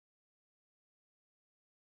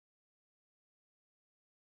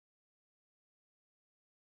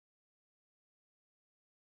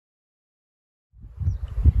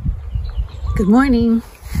Good morning.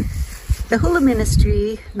 The Hula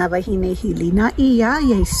Ministry, Navahine Hilina Iya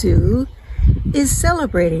Yesu, is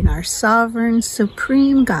celebrating our sovereign,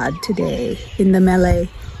 supreme God today in the mele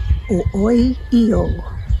O'oi Iyo.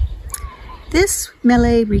 This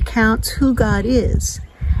mele recounts who God is,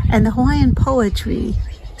 and the Hawaiian poetry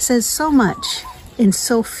says so much in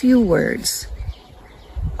so few words.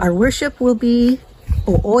 Our worship will be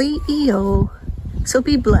O'oi Iyo, so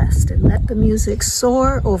be blessed and let the music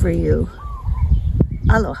soar over you.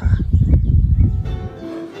 Aloha.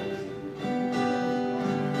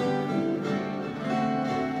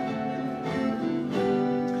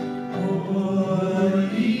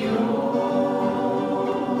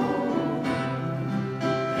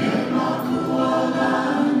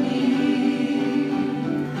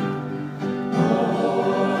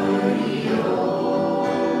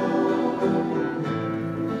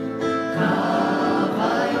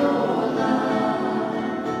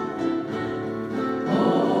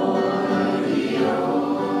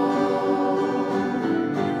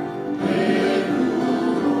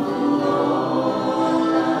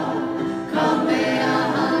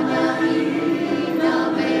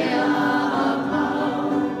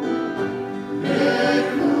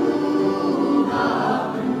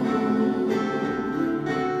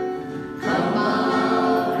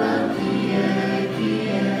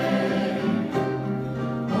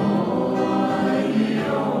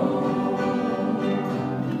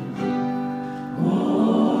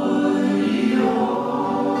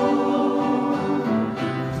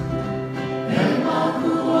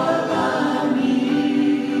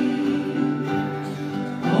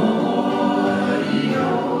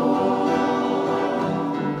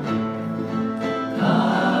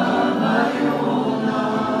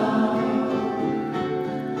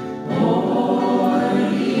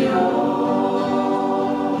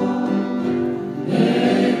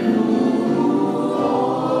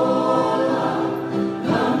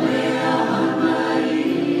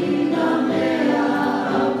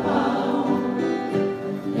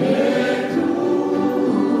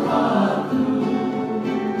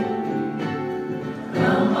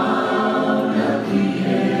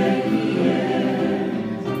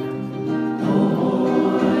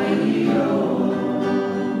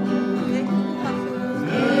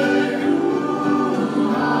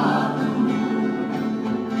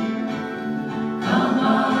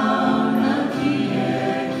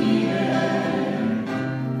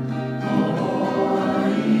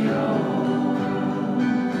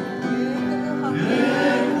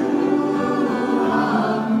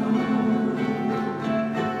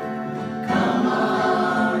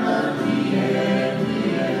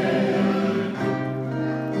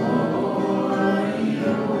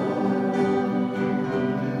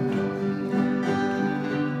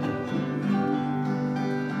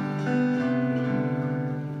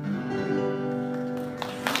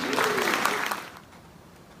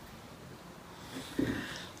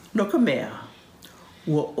 No ka mea,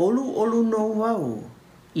 ua olu no wau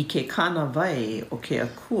I ke kana vai o ke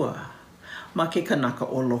akua ma ke kanaka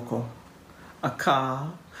o loko. A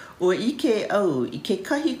ka, ua ike au I ke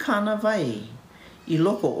kahi kana vai I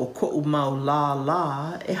loko o ko'u mau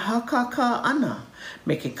la e hakaka ana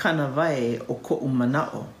me ke kana vai o ko'u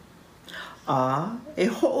mana'o. A e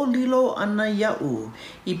ho'olilo ana ia'u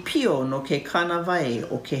I pio no ke kana vai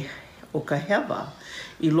o ka hewa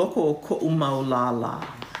I loko o ko'u mau la.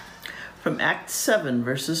 From Acts 7,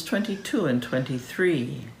 verses 22 and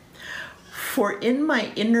 23. For in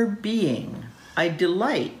my inner being I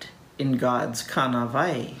delight in God's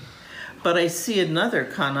kanawai, but I see another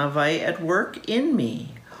kanawai at work in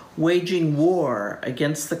me, waging war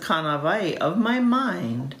against the kanawai of my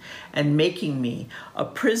mind and making me a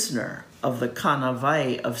prisoner of the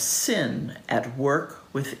kanawai of sin at work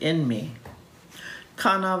within me.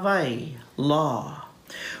 Kanawai, law.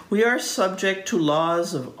 We are subject to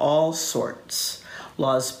laws of all sorts,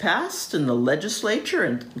 laws passed in the legislature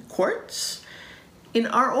and courts. In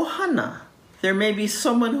our ohana, there may be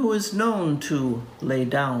someone who is known to lay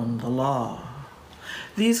down the law.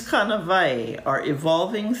 These kanawai are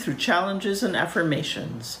evolving through challenges and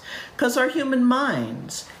affirmations, because our human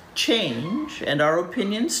minds change, and our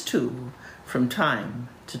opinions too, from time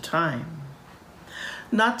to time.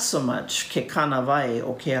 Not so much ke kanawai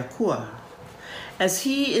o ke akua. As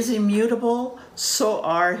he is immutable, so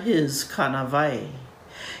are his kanawai.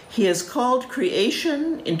 He has called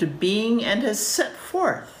creation into being and has set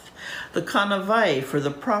forth the kanawai for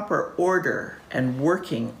the proper order and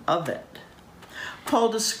working of it. Paul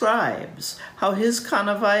describes how his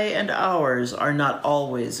kanawai and ours are not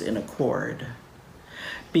always in accord.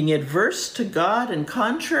 Being adverse to God and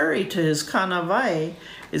contrary to his kanawai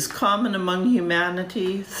is common among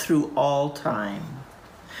humanity through all time.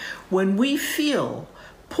 When we feel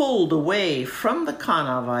pulled away from the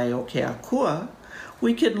kanawai o ke akua,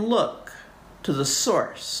 we can look to the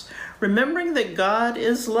source, remembering that God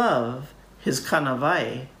is love, his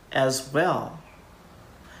kanawai as well.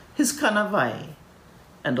 His kanawai,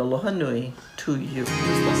 and aloha nui to you.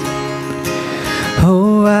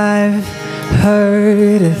 Oh, I've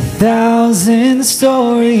heard 1,000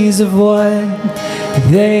 stories of what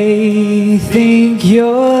they think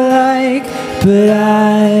you're like, but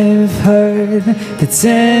I've heard the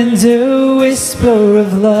tender whisper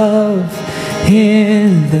of love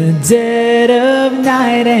in the dead of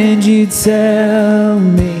night, and you tell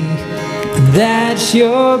me that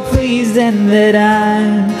you're pleased and that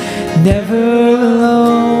I'm never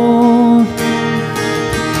alone.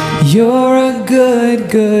 You're a good,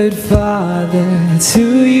 good father. It's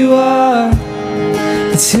who you are.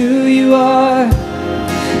 It's who you are.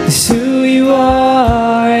 It's who you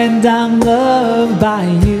are. And I'm loved by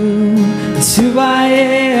you. It's who I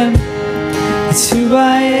am. It's who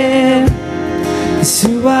I am. It's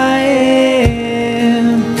who I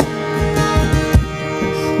am.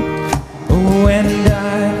 Oh, and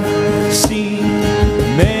I've seen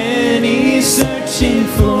many searching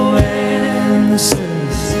for answers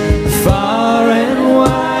far and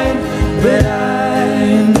wide, but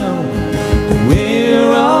I know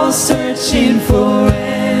we're all searching for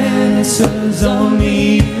answers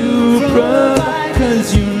only you provide,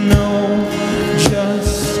 'cause you know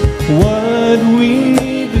just what we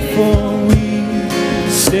need before we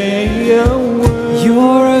say a word.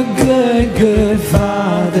 You're a good, good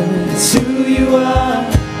father. It's who you are.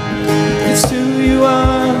 It's who you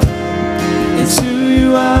are. It's who you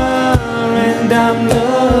are. And I'm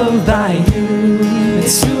loved by you.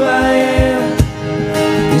 It's who I am.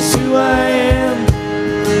 It's who I am.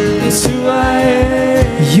 It's who I am.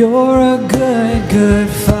 You're a good, good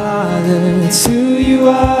father. It's who you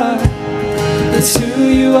are. It's who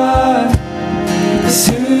you are. It's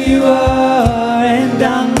who you are. And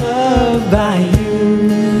I'm loved by you.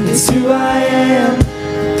 It's who I am.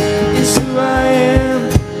 It's who I am.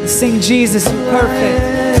 Sing Jesus, you're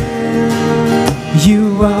perfect. You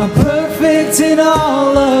are perfect in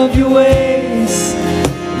all of your ways.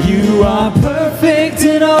 You are perfect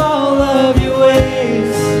in all of your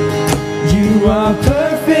ways. You are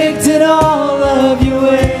perfect in all of your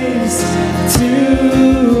ways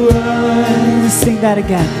to us. Sing that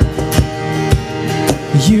again.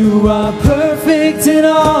 You are perfect in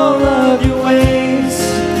all of your ways.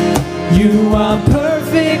 You are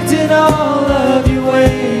perfect in all of your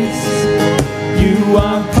ways. You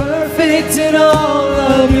are perfect in all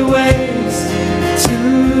of your ways to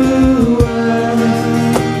us.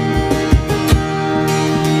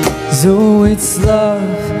 So it's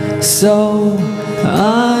love so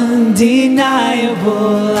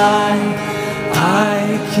undeniable, I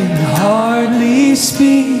can hardly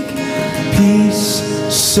speak. Peace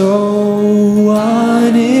so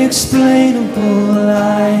unexplainable,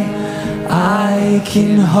 I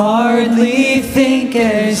can hardly think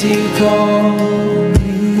as you call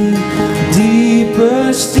me.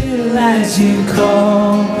 Deeper still as you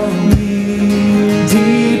call me.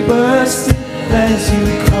 Deeper still as you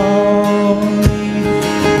call me.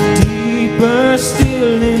 Deeper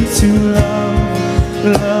still into love,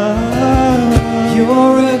 love.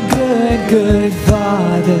 You're a good, good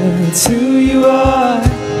father. It's who you are.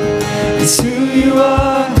 It's who you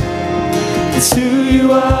are. It's who you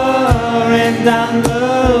are. And I'm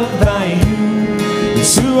loved by you.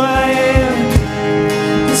 It's who I am.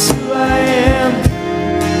 It's who I am.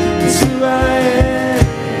 It's who I am.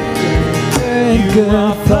 Good,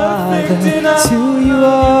 good Father. It's who you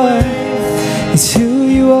are. It's who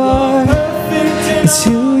you are. It's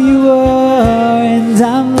who you are. And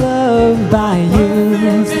I'm loved by you.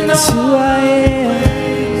 It's who I am.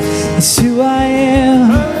 It's who I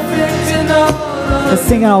am. Let's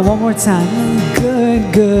sing it all one more time.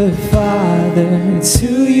 Good, good Father. It's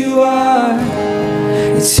who you are.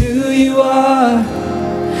 It's who you are.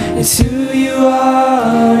 It's who you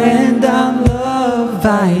are. And I'm loved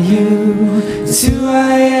by you. It's who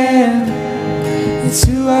I am. It's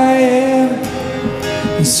who I am.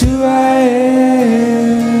 It's who I am.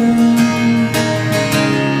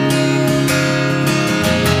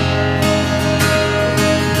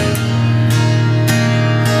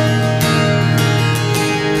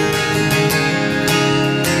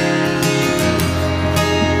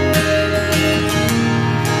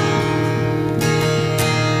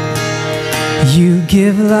 You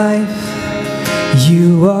give life,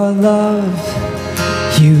 you are love,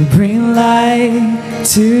 you bring light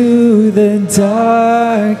to the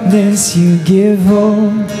darkness. You give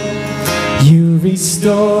hope. You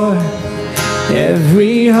restore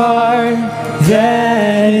every heart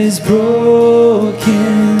that is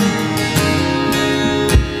broken.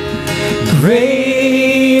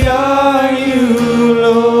 Great are you,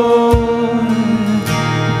 Lord.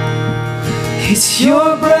 It's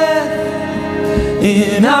your breath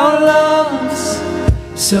in our lungs,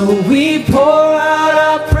 so we pour out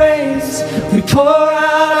our praise. We pour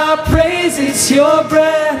out our praise. It's your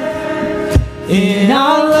breath in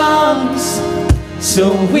our lungs,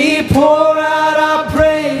 so we pour out our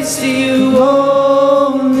praise to you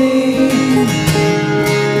only.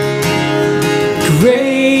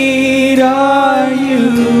 Great are you,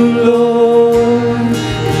 Lord.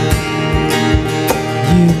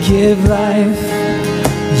 You give life,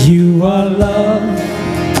 you are love.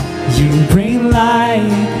 You bring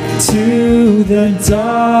light to the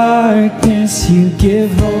darkness. You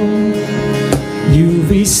give hope. You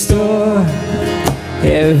restore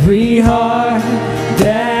every heart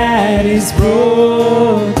that is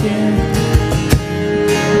broken.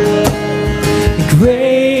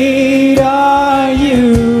 Great are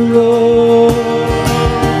you, Lord.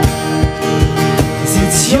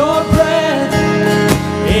 It's your breath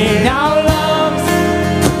in our lungs,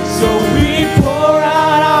 so we pour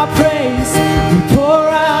out our praise. We pour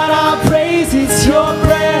out our praise. It's your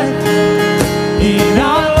breath in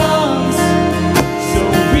our lungs, so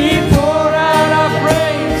we pour out our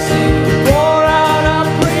praise. We pour out our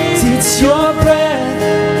praise. It's your breath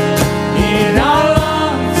in our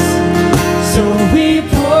lungs, so we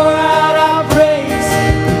pour out our praise.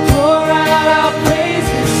 We pour out our praise.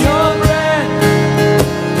 It's your breath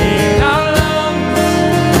in our lungs,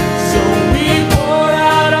 so we pour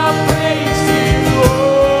out our praise to you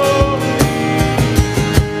only.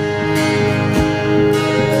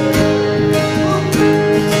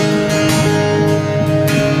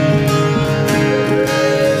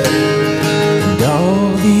 And all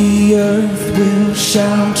the earth will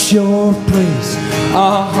shout your praise.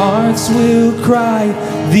 Our hearts will cry.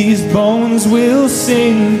 These bones will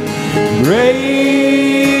sing. Great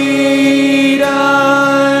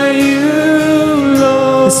are you,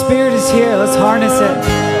 Lord. The Spirit is here. Let's harness it.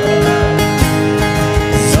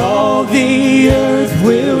 All the earth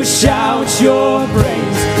will shout your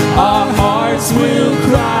praise. Our hearts will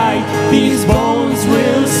cry. These bones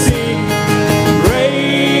will sing. Great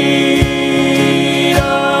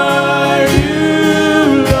are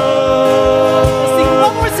you, Lord. Sing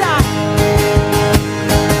one more time.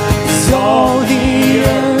 All the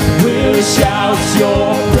earth will shout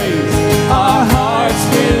your praise. Our hearts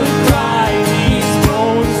will cry. These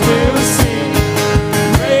bones will sing.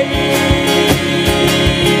 Great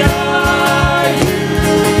are you,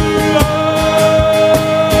 Lord.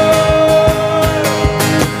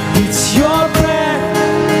 It's your breath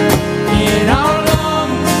in our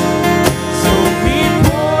lungs, so we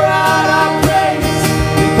pour out our praise.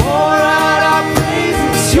 We pour out our praise.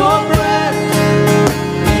 It's your breath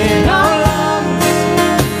in our lungs,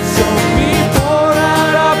 so we pour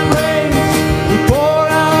out our praise. We pour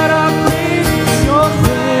out our praise. It's your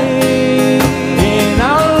breath in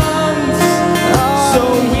our lungs, so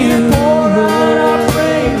you pour out our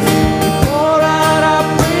praise. We pour out our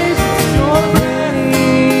praise. It's your breath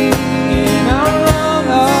in our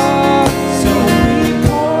lungs, so we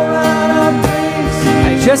pour out our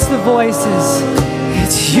praise. Just the voices.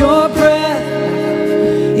 It's your breath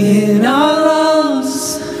in our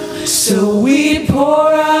lungs, so we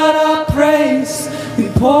pour out our praise. We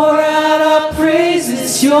pour out our praise.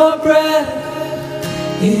 It's your breath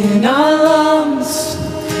in our lungs,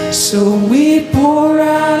 so we pour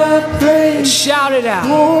out our praise. Shout it out.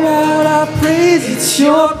 Pour out our praise. It's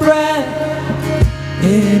your breath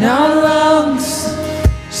in our lungs,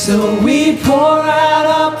 so we pour out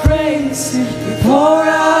our praise. We pour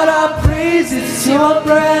out our praise. It's your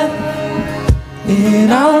breath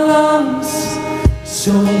in our lungs,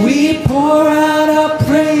 so we pour out our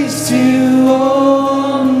praise to you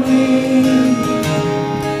only.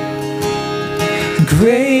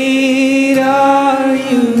 Great are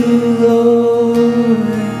you, Lord.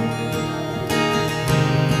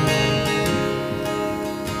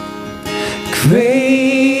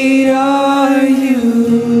 Great are you,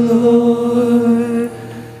 Lord.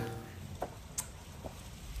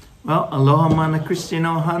 Well, aloha mana Christian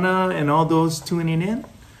ohana and all those tuning in.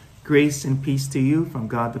 Grace and peace to you from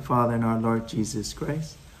God the Father and our Lord Jesus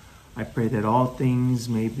Christ. I pray that all things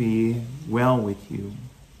may be well with you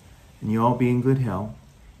and you all be in good health,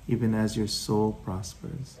 even as your soul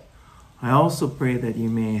prospers. I also pray that you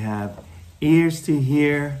may have ears to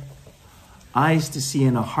hear, eyes to see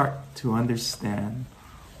and a heart to understand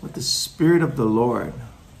what the Spirit of the Lord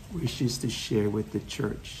wishes to share with the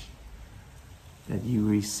church, that you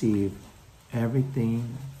receive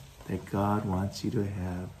everything that God wants you to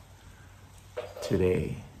have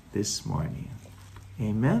today, this morning.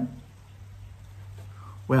 Amen?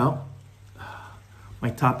 Well, my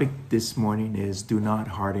topic this morning is do not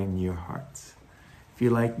harden your hearts. If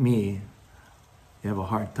you're like me, you have a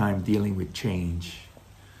hard time dealing with change,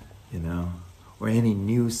 or any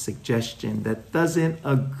new suggestion that doesn't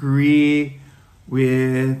agree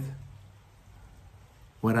with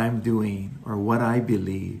what I'm doing or what I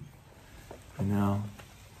believe,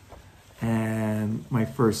 And my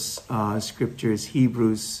first scripture is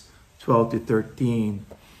Hebrews 12-13.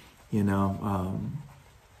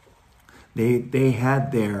 They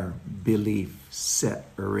had their belief set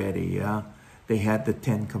already. Yeah, they had the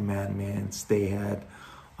 10 Commandments. They had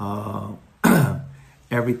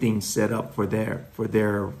everything set up for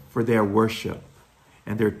their worship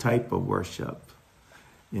and their type of worship.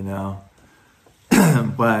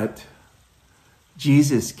 But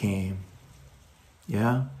Jesus came.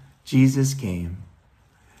 Yeah, Jesus came.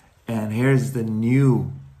 And here's the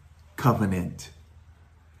new covenant.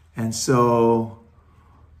 And so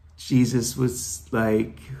Jesus was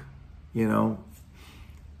like,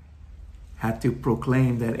 had to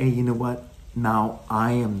proclaim that, hey, you know what? Now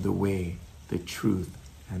I am the way, the truth,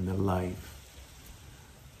 and the life.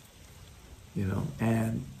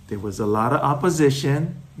 And there was a lot of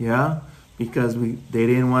opposition, because they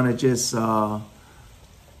didn't want to just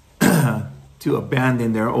to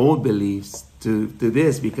abandon their old beliefs to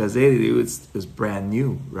this, because it was brand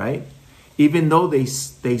new, right? Even though they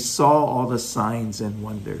saw all the signs and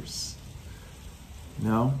wonders.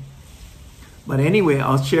 But anyway,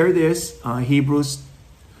 I'll share this, Hebrews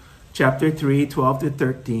chapter 3,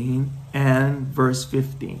 12-13, and verse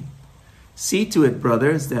 15. See to it,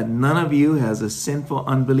 brothers, that none of you has a sinful,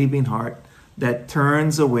 unbelieving heart that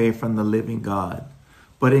turns away from the living God,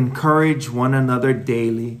 but encourage one another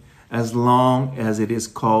daily, as long as it is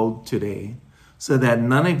called today, so that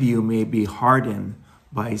none of you may be hardened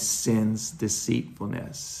by sin's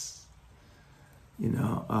deceitfulness.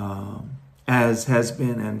 As has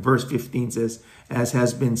been, and verse 15 says, as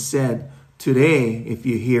has been said, today, if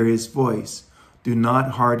you hear his voice, do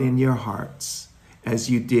not harden your hearts as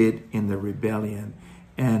you did in the rebellion.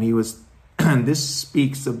 And this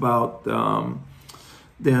speaks about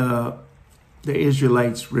the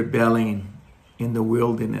Israelites rebelling in the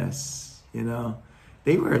wilderness.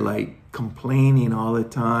 They were like complaining all the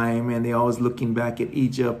time, and they always looking back at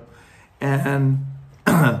Egypt and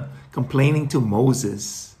complaining to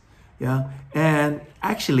Moses, and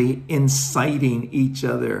actually inciting each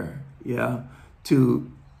other,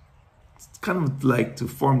 to kind of like to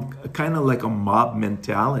form kind of like a mob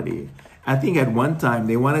mentality. I think at one time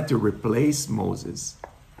they wanted to replace Moses,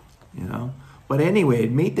 but anyway,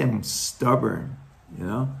 it made them stubborn,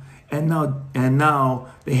 and now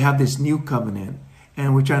they have this new covenant.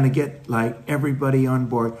 And we're trying to get like everybody on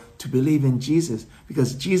board to believe in Jesus,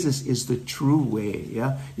 because Jesus is the true way.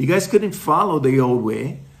 Yeah, you guys couldn't follow the old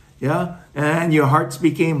way. Yeah, and your hearts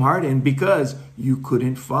became hardened because you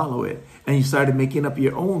couldn't follow it, and you started making up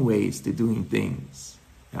your own ways to doing things.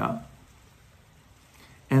 Yeah,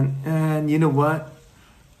 and you know what?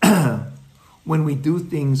 When we do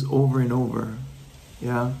things over and over,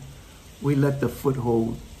 we let the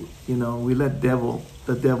foothold. We let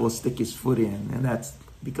the devil stick his foot in, and that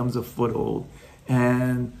becomes a foothold.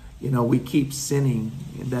 And we keep sinning,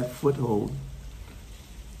 and that foothold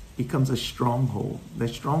becomes a stronghold. The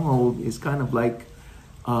stronghold is kind of like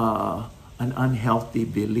an unhealthy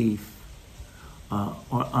belief, or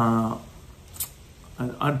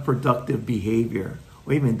an unproductive behavior,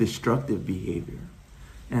 or even destructive behavior.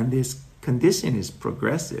 And this condition is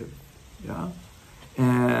progressive.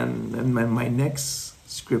 And my next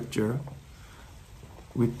scripture,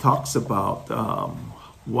 it talks about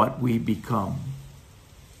what we become.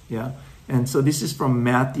 And so this is from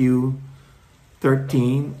Matthew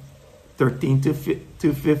 13 to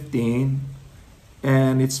 15,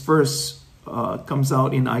 and its first comes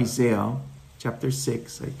out in Isaiah chapter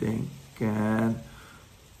 6, I think, and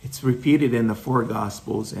it's repeated in the 4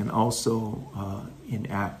 Gospels and also in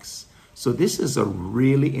Acts. So this is a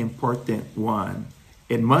really important one.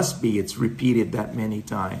 It must be. It's repeated that many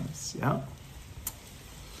times.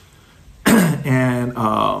 And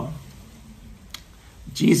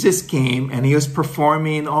Jesus came, and he was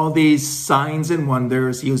performing all these signs and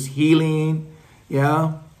wonders. He was healing. He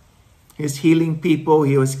was healing people.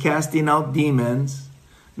 He was casting out demons.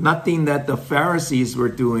 Nothing that the Pharisees were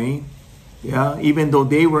doing. Even though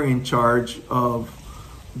they were in charge of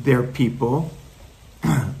their people,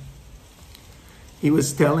 he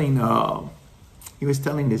was telling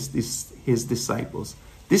his disciples,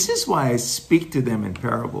 this is why I speak to them in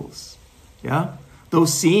parables. Yeah? Though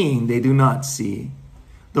seeing, they do not see.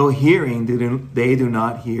 Though hearing, they do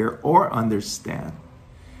not hear or understand.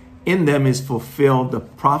 In them is fulfilled the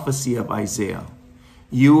prophecy of Isaiah.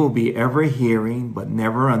 You will be ever hearing, but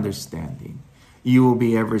never understanding. You will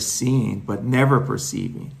be ever seeing, but never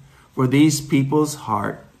perceiving. For these people's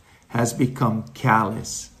heart has become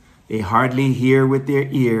callous. They hardly hear with their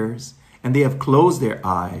ears, and they have closed their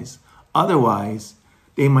eyes. Otherwise,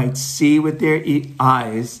 they might see with their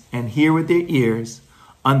eyes and hear with their ears,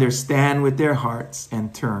 understand with their hearts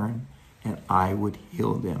and turn, and I would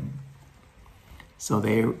heal them. So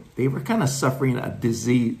they were kind of suffering a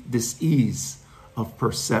disease of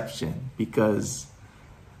perception because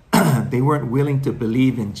they weren't willing to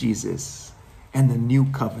believe in Jesus and the new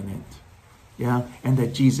covenant. Yeah, and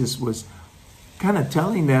that Jesus was kind of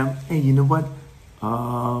telling them, hey, you know what?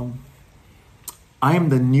 I am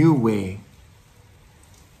the new way.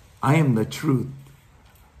 I am the truth.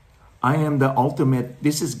 I am the ultimate.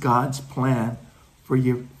 This is God's plan for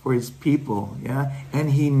you, for his people. Yeah.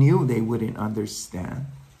 And he knew they wouldn't understand.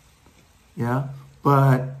 Yeah.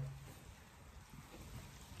 But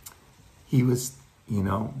he was,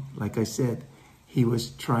 like I said, he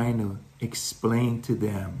was trying to explain to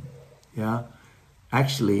them. Yeah.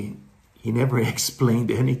 Actually, he never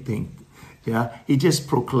explained anything. Yeah. He just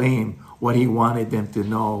proclaimed what he wanted them to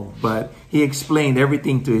know. But he explained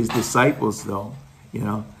everything to his disciples, though.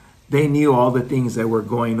 They knew all the things that were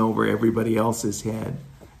going over everybody else's head.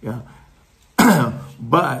 Yeah.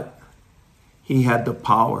 But he had the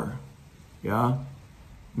power. Yeah.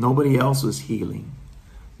 Nobody else was healing.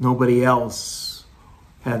 Nobody else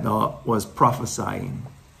was prophesying.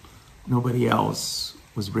 Nobody else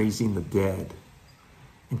was raising the dead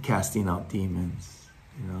and casting out demons.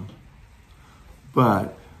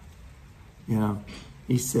 But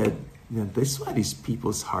he said, this is why these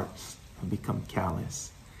people's hearts have become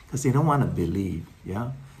callous. Because they don't want to believe,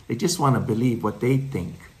 yeah? They just want to believe what they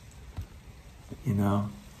think,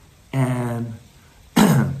 And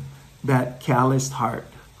that calloused heart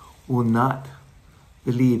will not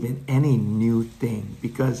believe in any new thing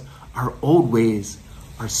because our old ways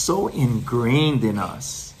are so ingrained in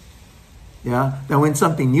us, yeah? That when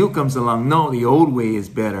something new comes along, no, the old way is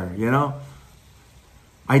better,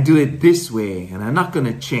 I do it this way and I'm not going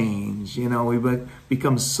to change. We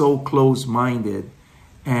become so close-minded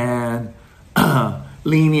and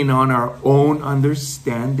leaning on our own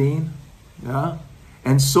understanding, yeah,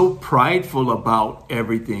 and so prideful about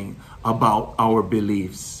everything, about our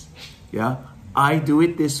beliefs, yeah. I do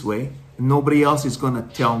it this way, nobody else is going to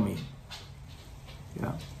tell me,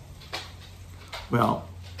 yeah. Well,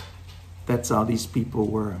 that's how these people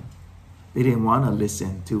were. They didn't want to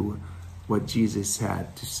listen to what Jesus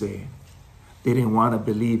had to say. They didn't want to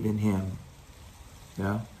believe in him,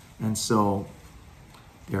 yeah, and so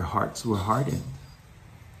their hearts were hardened.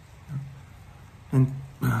 And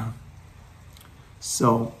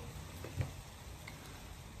so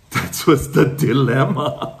that was the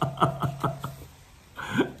dilemma.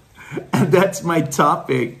 And that's my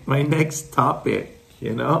topic, my next topic,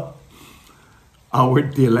 Our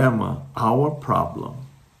dilemma, our problem,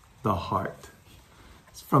 the heart.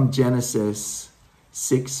 It's from Genesis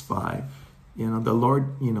 6:5. The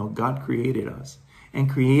Lord, God created us and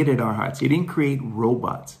created our hearts. He didn't create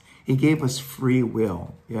robots. He gave us free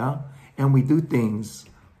will, yeah? And we do things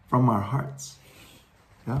from our hearts,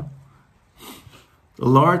 yeah? The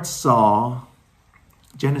Lord saw,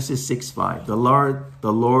 Genesis 6:5,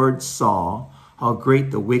 the Lord saw how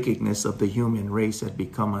great the wickedness of the human race had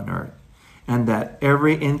become on earth, and that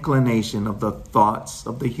every inclination of the thoughts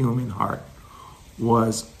of the human heart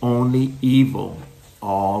was only evil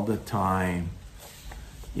all the time.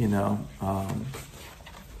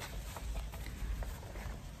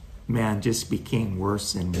 Man just became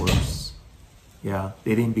worse and worse. Yeah,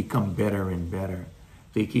 they didn't become better and better.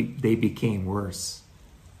 They became worse.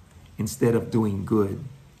 Instead of doing good,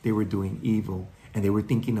 they were doing evil, and they were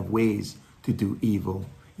thinking of ways to do evil.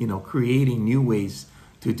 Creating new ways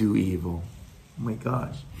to do evil. Oh my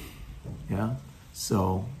gosh. Yeah.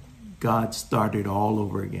 So God started all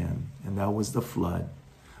over again, and that was the flood.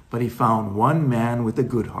 But he found one man with a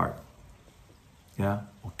good heart. Yeah.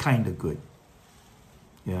 Well, kind of good.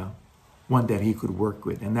 Yeah. One that he could work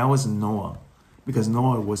with. And that was Noah, because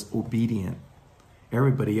Noah was obedient.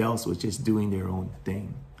 Everybody else was just doing their own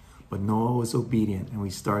thing. But Noah was obedient, and we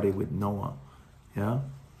started with Noah. Yeah.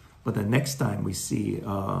 But the next time we see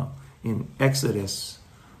in Exodus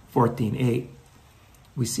 14:8,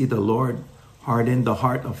 we see the Lord hardened the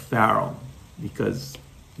heart of Pharaoh because,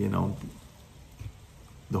 you know,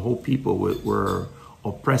 the whole people were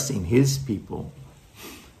oppressing his people.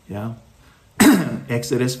 Yeah.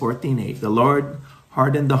 Exodus 14:8. The Lord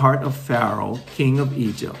hardened the heart of Pharaoh, king of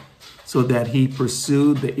Egypt, so that he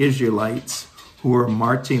pursued the Israelites who were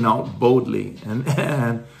marching out boldly.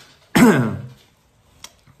 And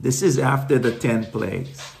this is after the 10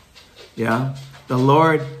 plagues. Yeah. The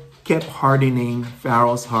Lord kept hardening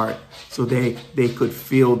Pharaoh's heart so they could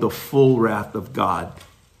feel the full wrath of God.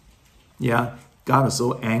 Yeah. God was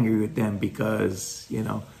so angry with them because, you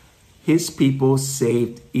know, his people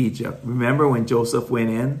saved Egypt. Remember when Joseph went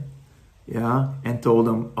in, yeah, and told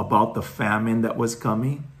them about the famine that was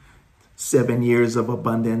coming? 7 years of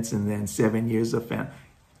abundance and then 7 years of famine.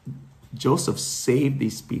 Joseph saved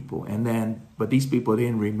these people, but these people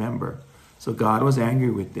didn't remember. So God was angry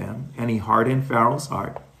with them, and he hardened Pharaoh's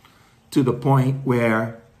heart to the point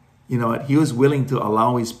where, you know, he was willing to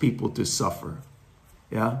allow his people to suffer.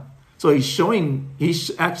 Yeah. So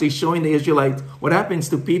he's actually showing the Israelites what happens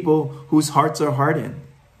to people whose hearts are hardened.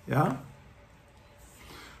 Yeah.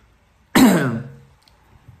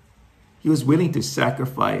 He was willing to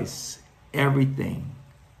sacrifice everything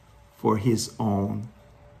for his own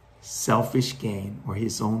selfish gain or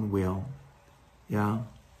his own will. Yeah.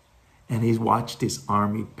 And he watched his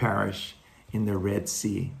army perish in the Red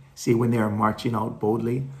Sea. See, when they are marching out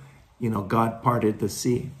boldly, you know, God parted the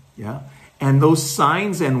sea. Yeah. And those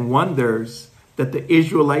signs and wonders that the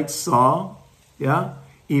Israelites saw, yeah,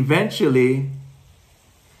 eventually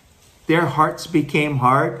their hearts became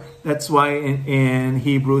hard. That's why in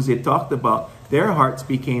Hebrews it talked about their hearts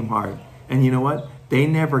became hard. And you know what? They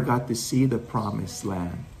never got to see the promised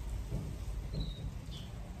land.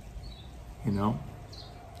 You know?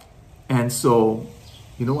 And so,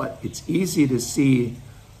 you know what? It's easy to see,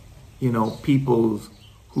 you know, people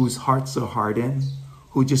whose hearts are hardened,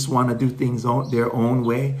 who just want to do things their own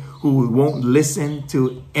way, who won't listen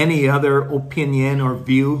to any other opinion or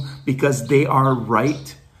view because they are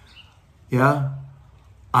right. Yeah,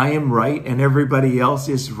 I am right and everybody else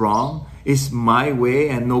is wrong. It's my way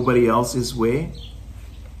and nobody else's way.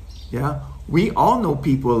 Yeah, we all know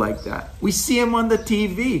people like that. We see them on the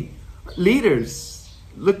TV. Leaders,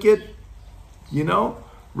 look at, you know,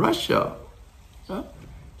 Russia. Yeah?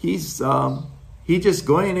 He just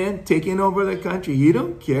going in, taking over the country. He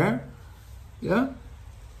don't care. Yeah.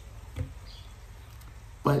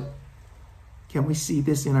 But can we see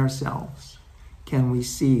this in ourselves? Can we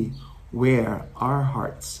see where our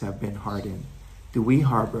hearts have been hardened? Do we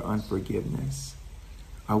harbor unforgiveness?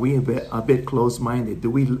 Are we a bit closed-minded? Do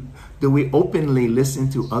we openly listen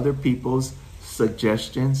to other people's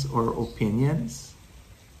suggestions or opinions?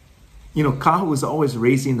 You know, Kahu is always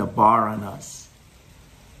raising the bar on us.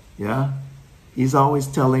 Yeah. He's always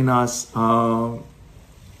telling us, you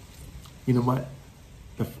know what?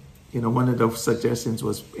 One of the suggestions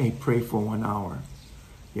was, hey, pray for 1 hour.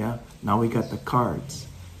 Yeah. Now we got the cards.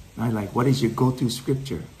 And I'm like, what is your go-to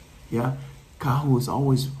scripture? Yeah. Kahu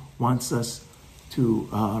always wants us to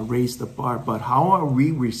raise the bar, but how are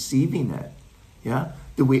we receiving it? Yeah.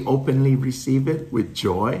 Do we openly receive it with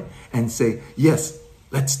joy and say, yes,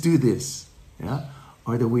 let's do this? Yeah.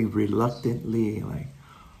 Or do we reluctantly like,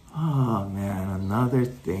 oh man, another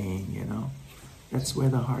thing, you know? That's where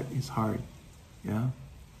the heart is hard. Yeah.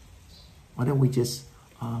 Why don't we just,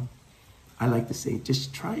 I like to say,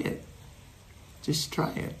 just try it. Just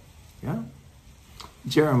try it. Yeah.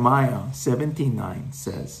 Jeremiah 17:9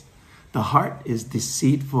 says, the heart is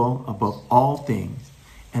deceitful above all things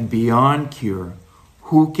and beyond cure.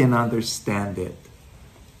 Who can understand it?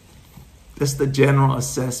 That's the general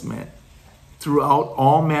assessment. Throughout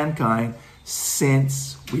all mankind,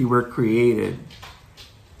 since we were created,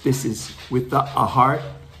 this is with a heart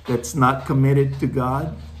that's not committed to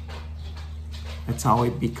God. That's how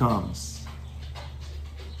it becomes.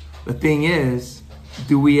 The thing is,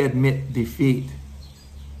 do we admit defeat?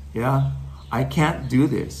 Yeah, I can't do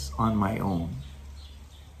this on my own.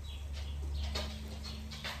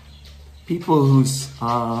 People whose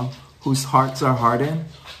hearts are hardened,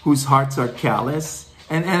 whose hearts are callous,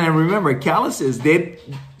 and I remember calluses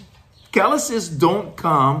don't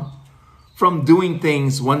come from doing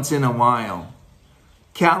things once in a while.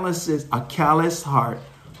 A callous heart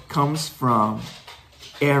comes from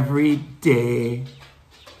everyday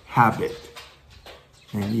habit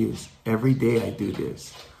and use. Every day I do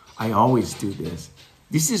this. I always do this.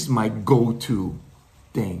 This is my go-to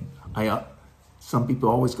thing. Some people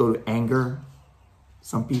always go to anger.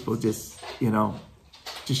 Some people just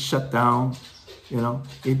shut down.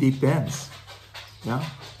 It depends. Yeah.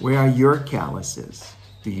 Where are your calluses?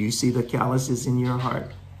 Do you see the calluses in your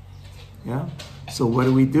heart? Yeah? So what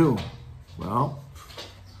do? Well,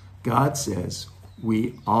 God says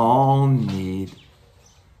we all need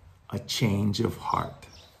a change of heart.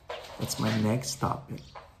 That's my next topic.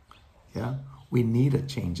 Yeah? We need a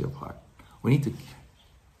change of heart. We need to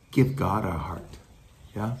give God our heart.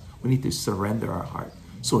 Yeah? We need to surrender our heart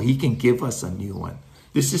so he can give us a new one.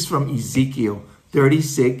 This is from Ezekiel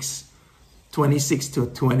 36, 26 to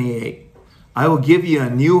 28. I will give you a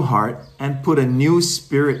new heart and put a new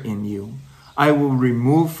spirit in you. I will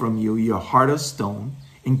remove from you your heart of stone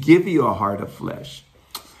and give you a heart of flesh.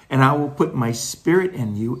 And I will put my spirit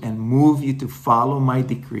in you and move you to follow my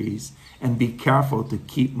decrees and be careful to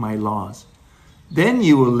keep my laws. Then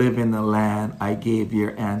you will live in the land I gave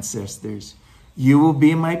your ancestors. You will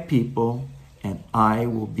be my people and I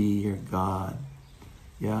will be your God.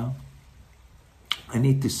 Yeah? I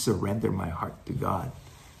need to surrender my heart to God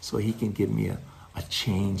so he can give me a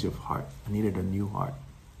change of heart. I needed a new heart.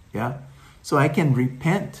 Yeah? So I can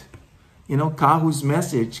repent. You know, Kahu's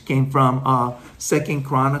message came from 2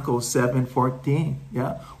 Chronicles 7:14.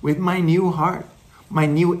 Yeah? With my new heart, my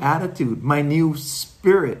new attitude, my new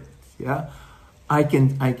spirit. Yeah? I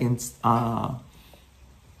can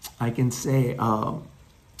say,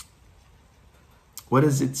 what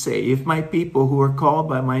does it say? If my people who are called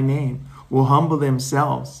by my name will humble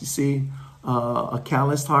themselves. You see, a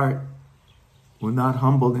calloused heart will not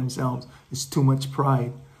humble themselves. It's too much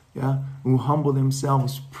pride. Yeah, will humble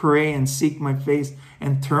themselves, pray and seek my face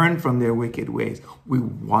and turn from their wicked ways. We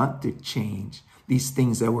want to change these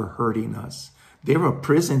things that were hurting us. They were a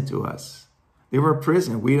prison to us. They were a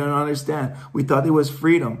prison. We don't understand. We thought it was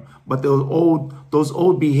freedom, but those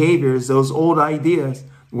old behaviors, those old ideas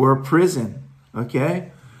were a prison.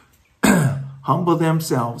 Okay, humble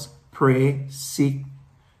themselves, pray, seek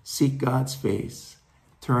God's face,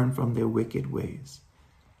 turn from their wicked ways.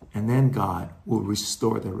 And then God will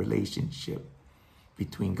restore the relationship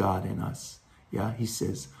between God and us. Yeah, he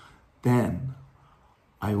says, then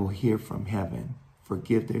I will hear from heaven,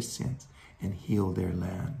 forgive their sins, and heal their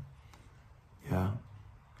land. Yeah,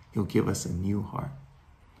 he'll give us a new heart,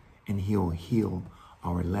 and he'll heal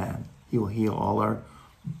our land. He'll heal all our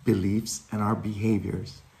beliefs and our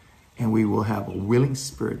behaviors, and we will have a willing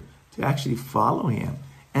spirit to actually follow him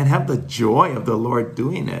and have the joy of the Lord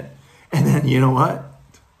doing it. And then, you know what?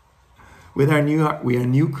 With our new heart, we are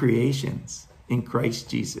new creations in Christ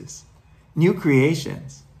Jesus. New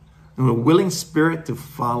creations. And a willing spirit to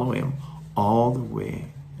follow him all the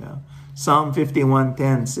way. Yeah. Psalm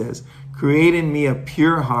 51:10 says, create in me a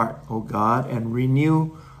pure heart, O God, and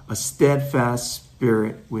renew a steadfast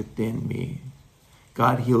spirit within me.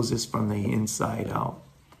 God heals us from the inside out.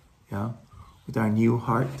 Yeah. With our new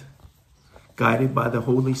heart, guided by the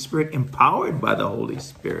Holy Spirit, empowered by the Holy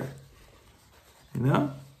Spirit. You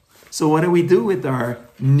know? So what do we do with our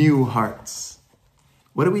new hearts?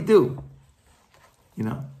 What do we do? You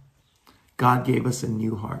know, God gave us a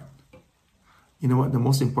new heart. You know what? The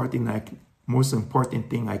most important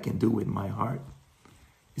thing I can do with my heart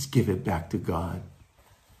is give it back to God.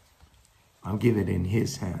 I'll give it in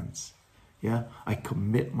his hands. Yeah, I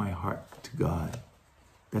commit my heart to God.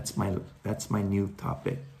 That's my new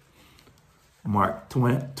topic. Mark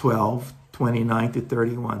 12:29 to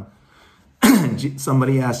 31.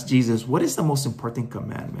 Somebody asked Jesus, what is the most important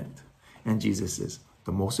commandment? And Jesus says,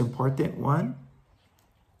 the most important one?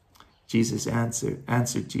 Jesus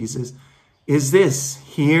answered Jesus, is this,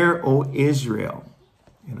 hear, O Israel.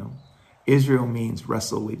 You know, Israel means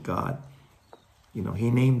wrestle with God. You know, he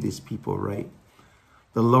named these people, right?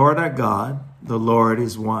 The Lord our God, the Lord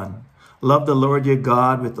is one. Love the Lord your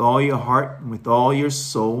God with all your heart, and with all your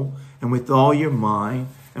soul, and with all your mind,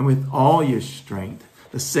 and with all your strength.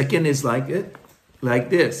 The second is like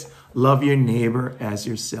this. Love your neighbor as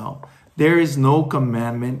yourself. There is no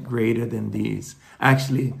commandment greater than these.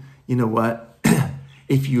 Actually, you know what?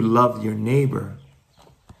 If you love your neighbor,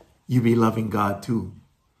 you be loving God too.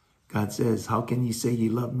 God says, how can you say you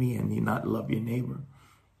love me and you not love your neighbor?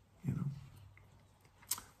 You know.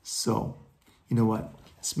 So, you know what?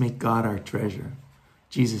 Let's make God our treasure.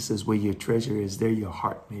 Jesus says, where your treasure is, there your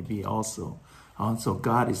heart may be also. So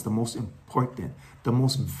God is the most important, the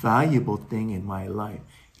most valuable thing in my life.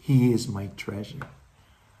 He is my treasure.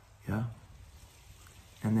 Yeah.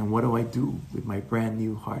 And then what do I do with my brand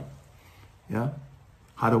new heart? Yeah.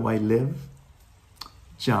 How do I live?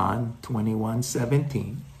 John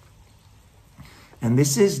 21:17. And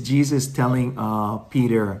this is Jesus telling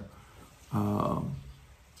Peter,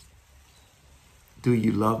 do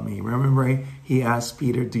you love me? Remember, he asked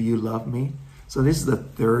Peter, do you love me? So this is the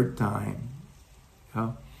third time.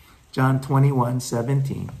 Yeah. John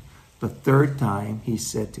 21:17. The third time he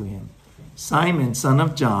said to him, Simon, son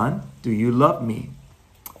of John, do you love me?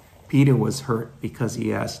 Peter was hurt because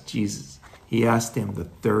he asked Jesus. He asked him the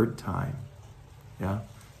third time, yeah,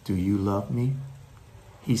 do you love me?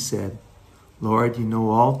 He said, Lord, you know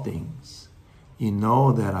all things. You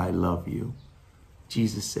know that I love you.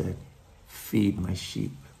 Jesus said, feed my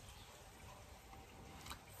sheep.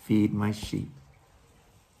 Feed my sheep.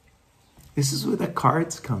 This is where the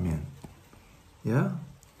cards come in. Yeah.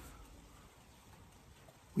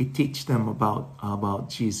 We teach them about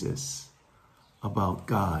Jesus, about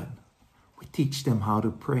God. We teach them how to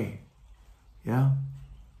pray. Yeah.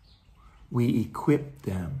 We equip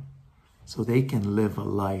them so they can live a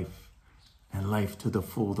life, and life to the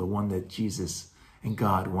full, the one that Jesus and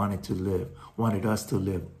God wanted to live, wanted us to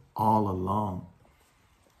live all along.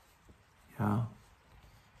 Yeah.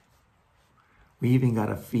 We even got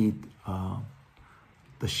to feed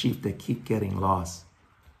the sheep that keep getting lost.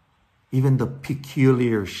 Even the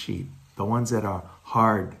peculiar sheep, the ones that are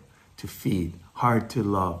hard to feed, hard to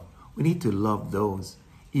love. We need to love those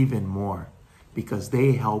even more because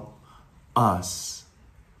they help us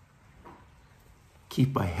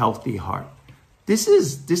keep a healthy heart. This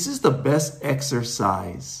is the best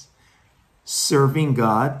exercise. Serving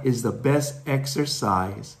God is the best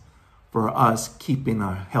exercise for us keeping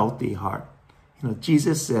a healthy heart. You know,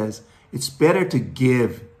 Jesus says it's better to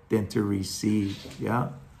give than to receive. Yeah.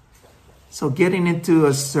 So getting into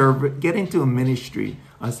a ministry,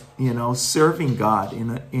 you know, serving God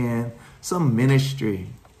in some ministry.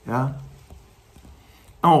 Yeah.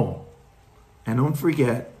 Oh, and don't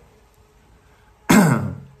forget,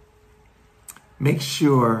 make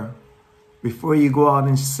sure before you go out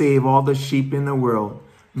and save all the sheep in the world,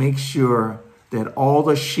 make sure that all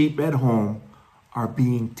the sheep at home are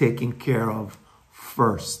being taken care of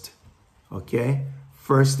first. Okay?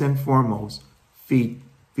 First and foremost, feed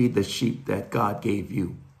the sheep that God gave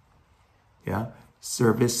you. Yeah?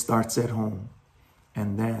 Service starts at home.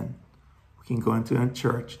 And then we can go into a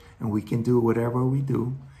church and we can do whatever we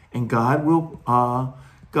do. And God will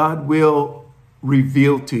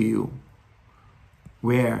reveal to you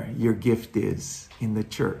where your gift is in the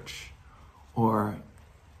church or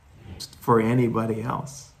for anybody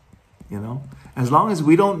else. You know? As long as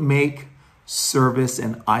we don't make service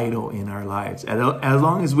an idol in our lives, as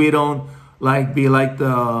long as we don't be like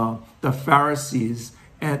the Pharisees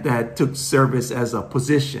that took service as a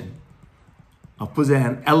position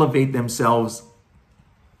and elevate themselves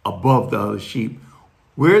above the other sheep.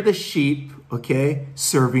 We're the sheep, okay,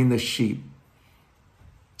 serving the sheep.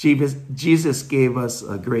 Jesus gave us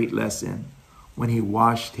a great lesson when he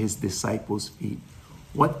washed his disciples' feet.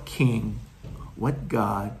 What king, what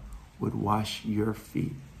God would wash your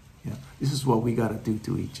feet? Yeah, this is what we got to do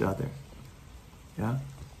to each other. Yeah,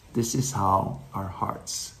 this is how our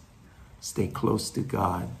hearts stay close to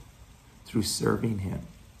God through serving him.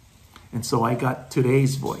 And so I got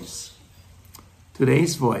today's voice.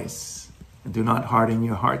 Today's voice. And do not harden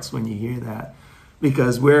your hearts when you hear that,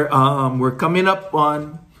 because we're coming up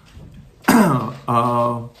on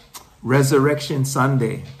Resurrection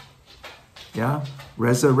Sunday. Yeah,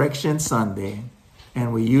 Resurrection Sunday,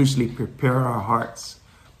 and we usually prepare our hearts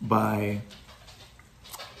by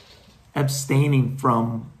abstaining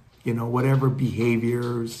from, you know, whatever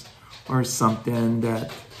behaviors or something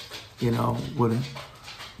that, you know, wouldn't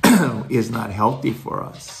is not healthy for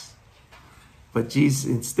us. But Jesus,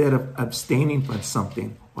 instead of abstaining from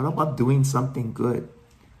something, what about doing something good?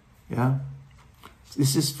 Yeah.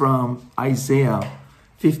 This is from Isaiah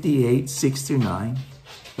 58, 6-9.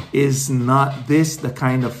 Is not this the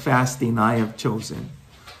kind of fasting I have chosen?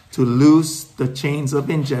 To loose the chains of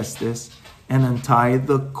injustice and untie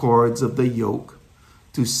the cords of the yoke,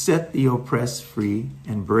 to set the oppressed free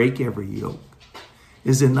and break every yoke?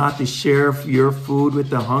 Is it not to share your food with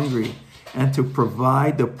the hungry and to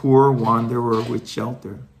provide the poor wanderer with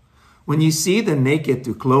shelter? When you see the naked,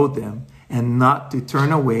 to clothe them, and not to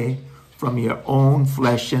turn away from your own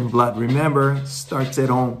flesh and blood. Remember, it starts at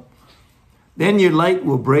home. Then your light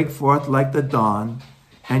will break forth like the dawn,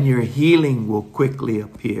 and your healing will quickly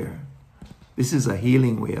appear. This is a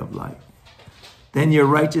healing way of life. Then your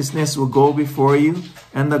righteousness will go before you,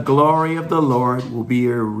 and the glory of the Lord will be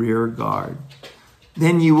your rear guard.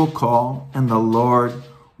 Then you will call, and the Lord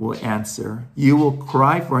will answer. You will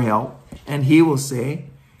cry for help, and he will say,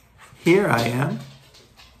 here I am.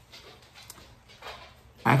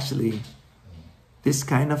 Actually, this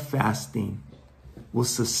kind of fasting will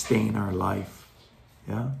sustain our life.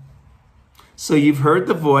 Yeah. So you've heard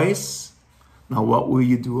the voice. Now what will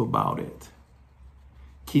you do about it?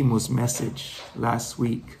 Kimo's message last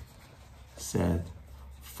week said,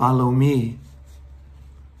 follow me.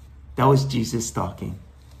 That was Jesus talking.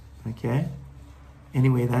 Okay?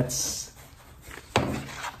 Anyway, that's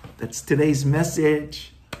today's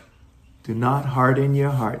message. Do not harden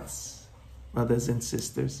your hearts, brothers and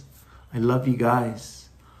sisters. I love you guys.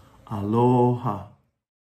 Aloha.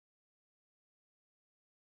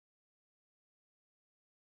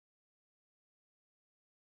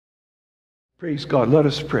 Praise God. Let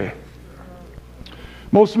us pray.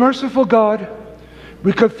 Most merciful God,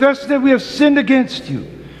 we confess that we have sinned against you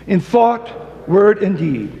in thought, word, and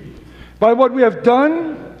deed, by what we have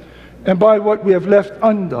done and by what we have left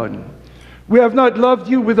undone. We have not loved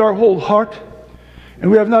you with our whole heart,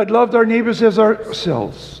 and we have not loved our neighbors as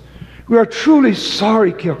ourselves. We are truly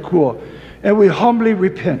sorry, Keakua, and we humbly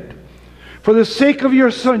repent. For the sake of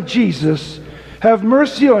your Son, Jesus, have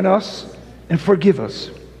mercy on us and forgive us,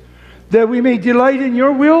 that we may delight in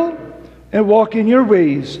your will and walk in your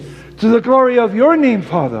ways, to the glory of your name,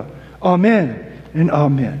 Father. Amen and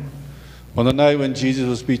amen. On the night when Jesus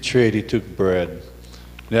was betrayed, he took bread.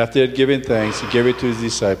 And after he had given thanks, he gave it to his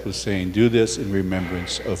disciples, saying, "Do this in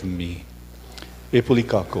remembrance of me." E puli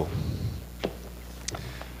kako.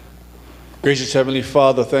 Gracious Heavenly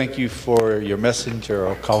Father, thank you for your messenger,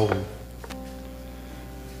 our Kauhu.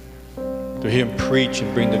 To hear him preach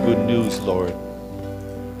and bring the good news, Lord.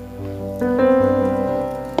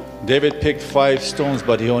 David picked 5 stones,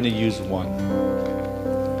 but he only used 1.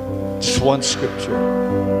 Just 1 scripture.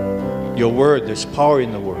 Your word, there's power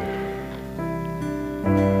in the word.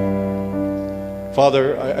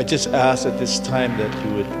 Father, I just ask at this time that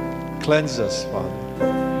you would cleanse us, Father.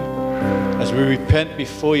 As we repent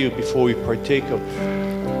before you, before we partake of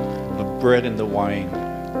the bread and the wine.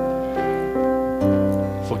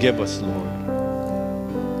 Forgive us, Lord.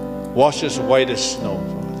 Wash us white as snow,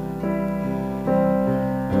 Father.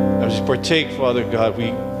 As we partake, Father God,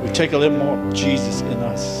 we take a little more of Jesus in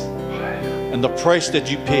us. And the price that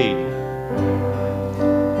you paid.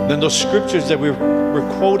 Then those scriptures that we're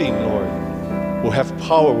quoting, Lord, will have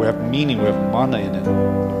power, will have meaning, will have mana in it.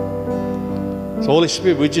 So Holy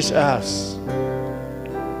Spirit, we just ask,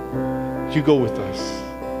 you go with us.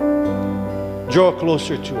 Draw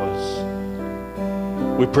closer to us.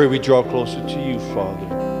 We pray we draw closer to you, Father.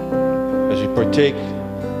 As we partake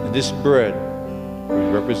in this bread,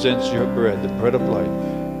 which represents your bread, the bread of life.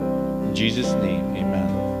 In Jesus' name, amen.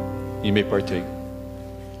 You may partake.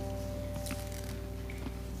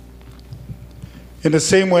 In the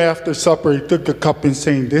same way, after supper, he took a cup and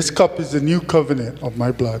saying, "This cup is the new covenant of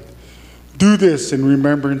my blood. Do this in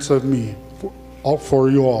remembrance of me, for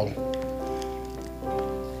you all."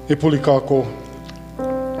 E puli kako.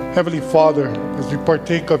 Heavenly Father, as we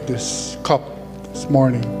partake of this cup this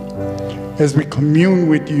morning, as we commune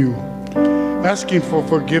with you, asking for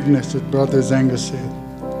forgiveness, as Brother Zanga said,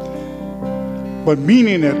 but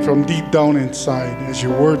meaning it from deep down inside, as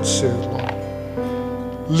your word says, Lord.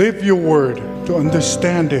 Live your word, to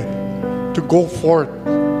understand it, to go forth,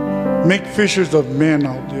 make fishers of men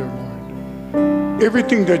out there, Lord.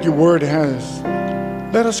 Everything that your word has,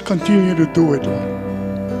 let us continue to do it, Lord.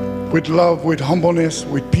 With love, with humbleness,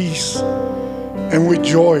 with peace, and with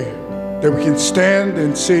joy, that we can stand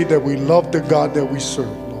and say that we love the God that we serve,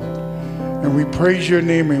 Lord. And we praise your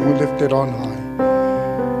name and we lift it on high.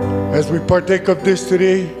 As we partake of this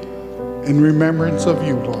today, in remembrance of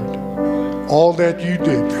you, Lord, all that you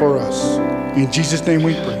did for us. In Jesus' name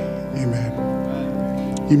we pray. Amen.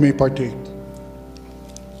 You may partake.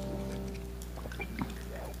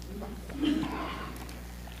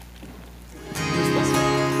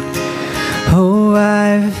 Oh,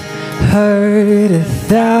 I've heard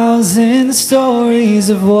 1,000 stories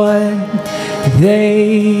of what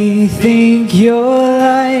they think you're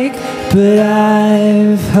like, but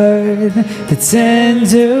I've heard the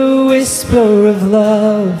tender whisper of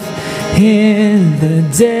love in the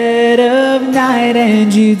dead of night,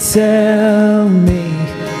 and you tell me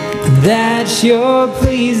that you're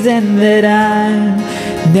pleased and that I'm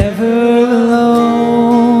never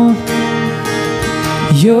alone.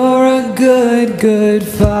 You're a good, good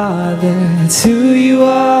Father. It's who you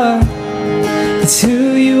are. It's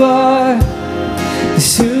who you are.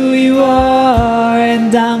 It's who you are,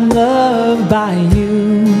 and I'm loved by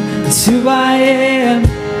you. It's who I am.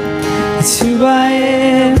 It's who I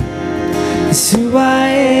am. It's who I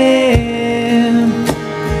am.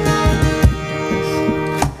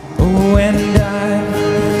 Oh, and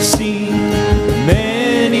I've seen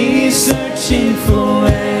many searching for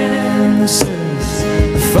answers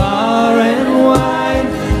far and wide,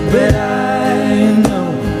 but I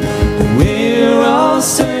know we're all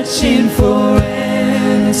searching for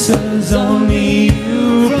answers only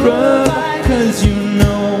you provide, 'cause you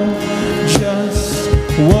know just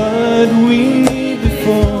what we need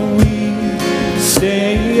before we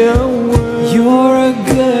say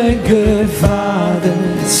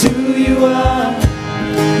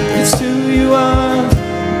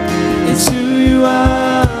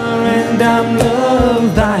I'm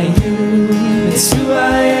loved by you. It's who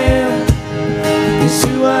I am. It's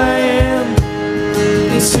who I am.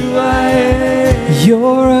 It's who I am.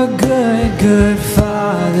 You're a good, good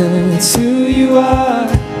Father. It's who you are.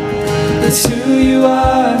 It's who you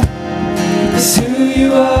are. It's who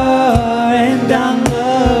you are. And I'm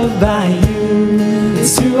loved by you.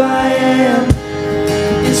 It's who I am.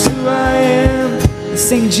 It's who I am.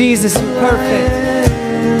 Sing Jesus, you're perfect.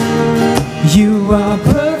 You are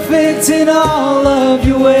perfect in all of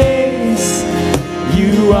your ways.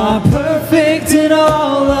 You are perfect in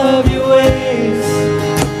all of your ways.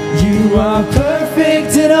 You are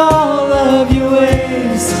perfect in all of your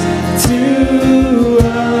ways to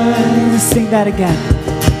us. Sing that again.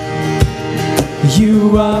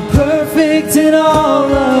 You are perfect in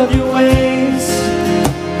all of your ways.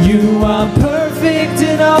 You are perfect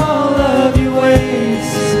in all of your ways.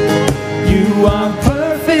 You are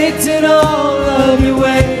perfect in all of your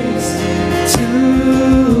ways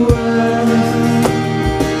to us.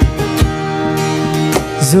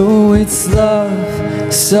 So it's love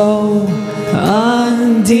so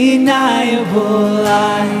undeniable.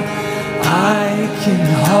 I can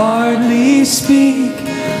hardly speak.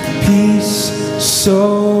 Peace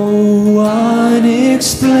so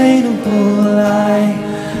unexplainable.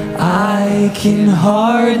 I can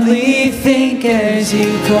hardly think as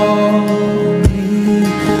you call me.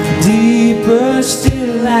 Deeper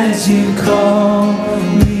still as you call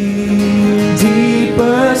me.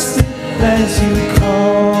 Deeper still as you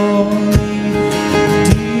call me.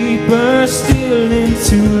 Deeper still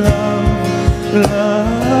into love,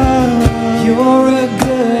 love. You're a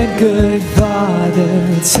good, good Father.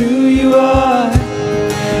 It's who you are.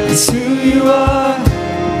 It's who you are.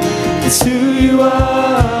 It's who you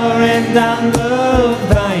are. And I'm loved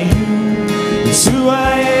by you. It's who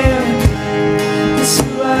I am. It's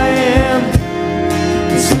who I am.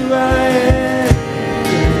 It's who I am.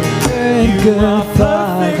 You are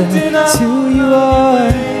perfect in all. It's who you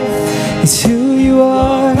are. It's who you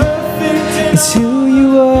are. It's who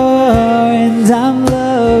you are. And I'm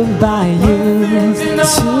loved by you.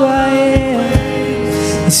 It's who I am.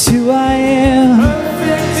 It's who I am.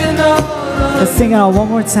 Let's sing it all one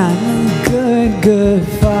more time. Good, good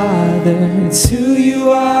Father. It's who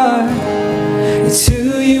you are. It's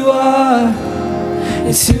who you are.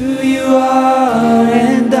 It's who you are.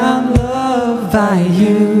 And I'm loved by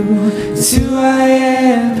you. It's who I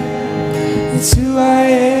am. It's who I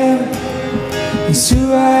am. It's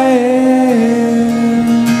who I am.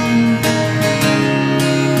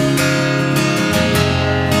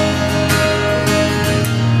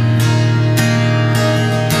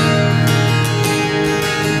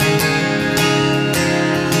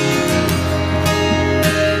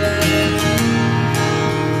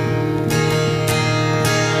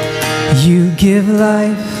 You give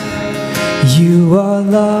life, you are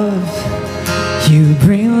love, you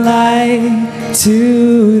bring light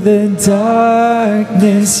to the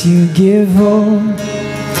darkness, you give hope,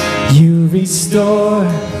 you restore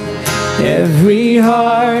every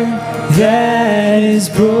heart that is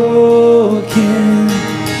broken.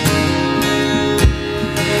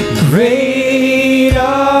 Great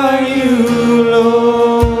are you,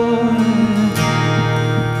 Lord.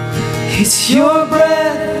 It's your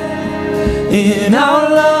breath in our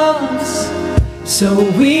lungs, so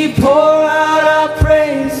we pour out our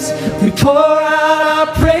praise. We pour out our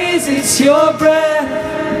praise. It's your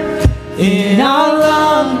breath in our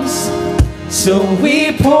lungs, so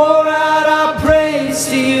we pour out our praise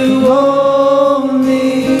to you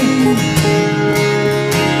only.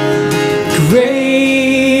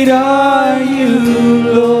 Great are you,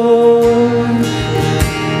 Lord.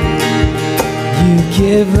 You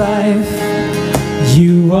give life.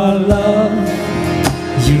 You are love,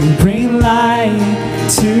 you bring light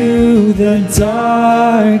to the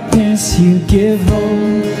darkness, you give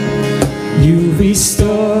hope, you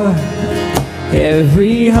restore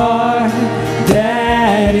every heart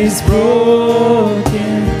that is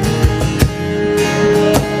broken.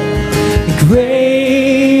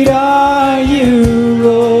 Great are you,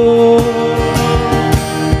 Lord.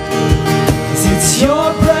 It's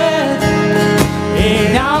your breath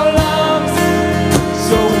in our lungs,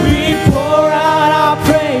 so we pour out our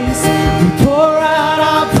praise. We pour out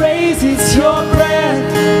our praise. It's your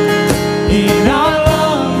breath in our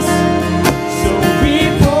lungs, so we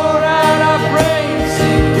pour out our praise.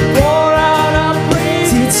 Pour out our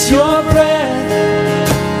praise. It's your breath.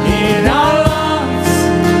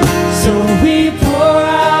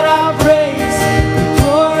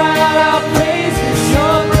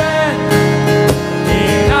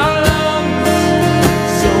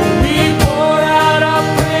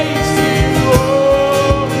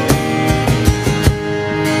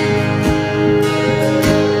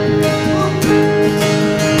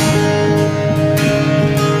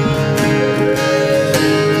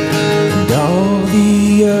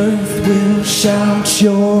 shout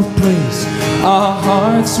your praise. Our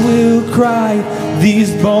hearts will cry,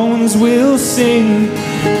 these bones will sing.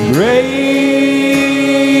 Great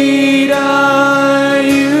are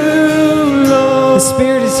you, Lord. The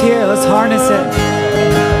Spirit is here. Let's harness it.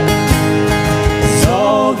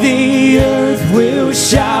 All the earth will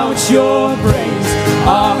shout your praise.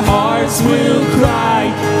 Our hearts will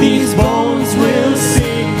cry, these bones will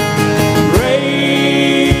sing. Great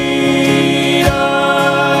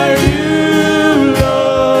are you,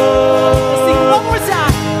 Lord. Sing one more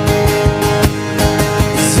time.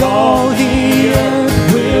 All the earth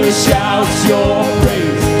will shout your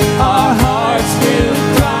praise. Our hearts will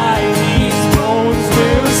cry, these bones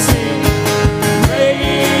will sing. Great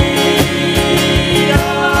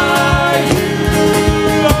are you,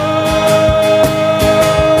 Lord.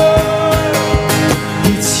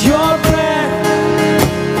 It's your breath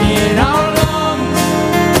in our lungs,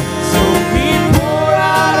 so we pour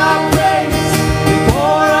out our praise. We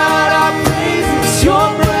pour out our praise. It's your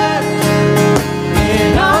breath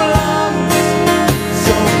in our lungs,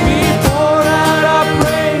 so we pour out our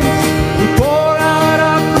praise. We pour out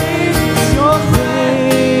our praise. It's your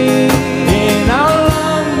breath in our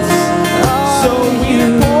lungs, so we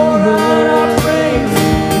pour out our praise.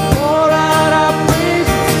 We pour out our praise.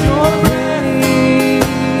 It's your breath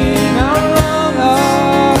in our lungs,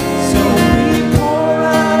 so we pour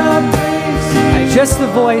out our praise. Just the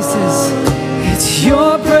voices. It's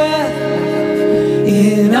your breath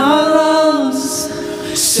in our lungs,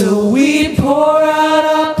 so we pour out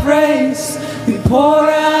our praise. We pour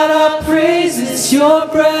out our praise. It's your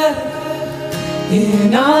breath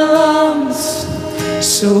in our lungs,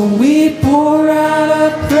 so we pour out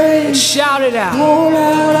our praise. Shout it out. Pour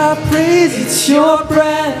out our praise. It's your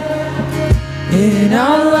breath in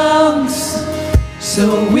our lungs,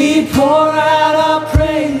 so we pour out our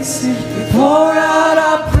praise. We pour out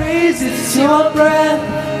our praise. It's your breath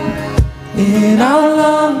in our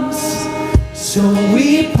lungs, so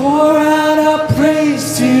we pour out our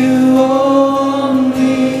praise to you.